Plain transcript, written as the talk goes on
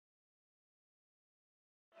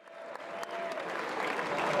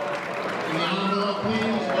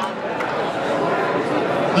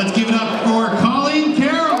Let's give it up for Colleen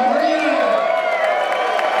Carroll.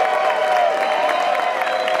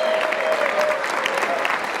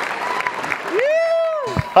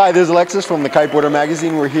 Hi, this is Alexis from the Kiteboarder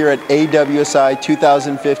magazine. We're here at AWSI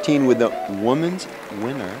 2015 with the women's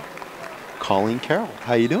winner, Colleen Carroll.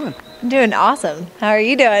 How you doing? I'm doing awesome. How are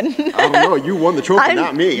you doing? I don't know. You won the trophy,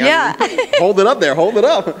 not me. Yeah. I mean, hold it up there. Hold it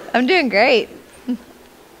up. I'm doing great.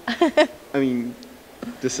 I mean,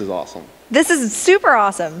 this is awesome. This is super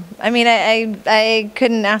awesome. I mean, I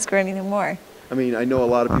couldn't ask for anything more. I mean, I know a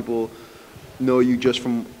lot of people know you just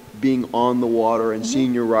from being on the water and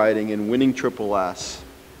seeing your riding and winning Triple S.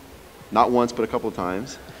 Not once, but a couple of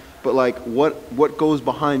times. But like, what goes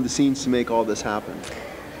behind the scenes to make all this happen?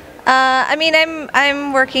 I mean,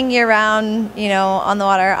 I'm working year round, you know, on the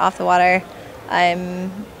water, off the water. I'm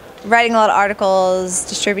writing a lot of articles,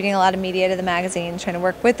 distributing a lot of media to the magazine, trying to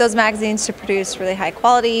work with those magazines to produce really high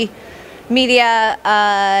quality media.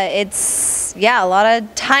 It's, yeah, a lot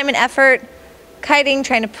of time and effort kiting,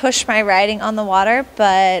 trying to push my riding on the water,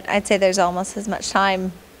 but I'd say there's almost as much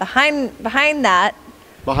time behind that.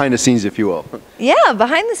 Behind the scenes, if you will. Yeah,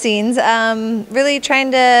 behind the scenes, really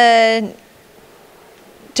trying to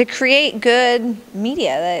create good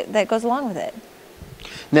media that goes along with it.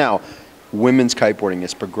 Now, women's kiteboarding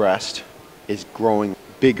has progressed, is growing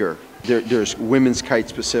bigger. There's women's kite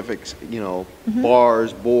specifics, you know,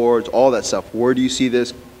 bars, boards, all that stuff. Where do you see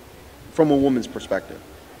this from a woman's perspective?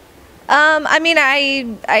 I mean,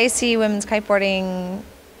 I see women's kiteboarding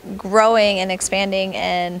growing and expanding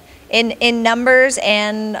and in numbers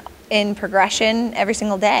and in progression every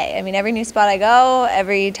single day. I mean, every new spot I go,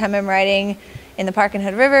 every time I'm riding in the park in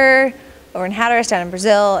Hood River, over in Hatteras, down in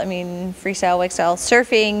Brazil, I mean, freestyle, wake style,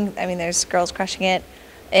 surfing, I mean, there's girls crushing it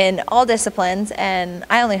in all disciplines, and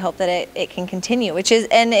I only hope that it can continue,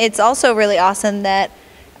 and it's also really awesome that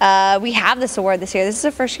we have this award this year. This is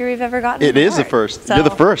the first year we've ever gotten It is the first. So you're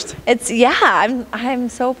the first. It's, yeah, I'm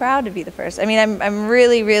so proud to be the first. I mean, I'm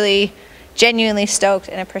really, really genuinely stoked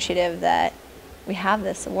and appreciative that we have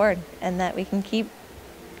this award and that we can keep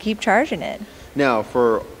charging it. Now,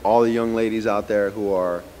 for all the young ladies out there who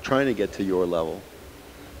are trying to get to your level,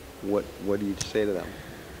 what do you say to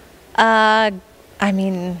them? I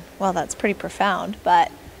mean, well, that's pretty profound,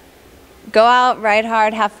 but go out, ride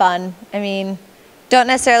hard, have fun. I mean, don't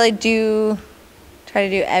necessarily try to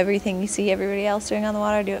do everything you see everybody else doing on the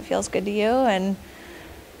water. Do what feels good to you and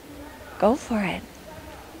go for it.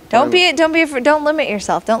 Don't limit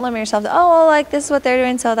yourself. Don't limit yourself to, oh, well, like this is what they're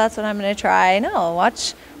doing, so that's what I'm going to try. No,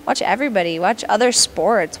 watch everybody. Watch other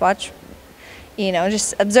sports. Watch, you know,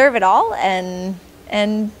 just observe it all and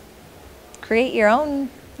create your own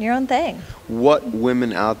thing. What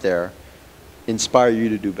women out there inspire you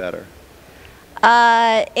to do better?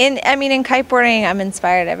 I mean, in kiteboarding, I'm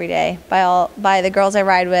inspired every day by the girls I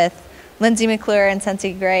ride with. Lindsay McClure and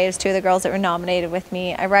Sensi Graves, two of the girls that were nominated with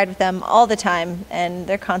me. I ride with them all the time, and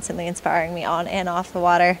they're constantly inspiring me on and off the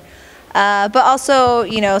water. But also,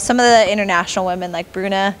 you know, some of the international women like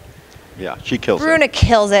Bruna. Yeah, she kills it. Bruna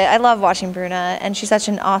kills it. I love watching Bruna, and she's such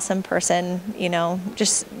an awesome person, you know,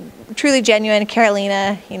 just truly genuine.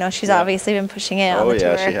 Carolina, you know, she's obviously been pushing it on the tour.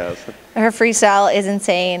 Oh, yeah, she has. Her freestyle is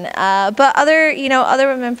insane. But other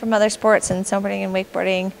women from other sports and snowboarding and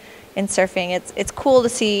wakeboarding and surfing, it's cool to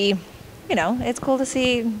see, you know, it's cool to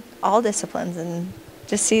see all disciplines and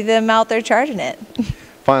just see them out there charging it.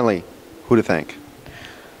 Finally, who to thank?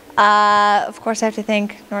 Of course, I have to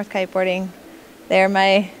thank North Kiteboarding. They're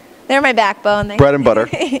my backbone. Bread and butter.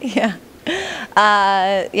 Yeah.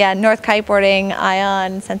 Yeah, North Kiteboarding,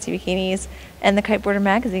 Ion, Sensi Bikinis, and the Kiteboarder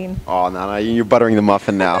magazine. Oh, no, you're buttering the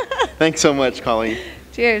muffin now. Thanks so much, Colleen.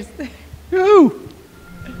 Cheers. Woo!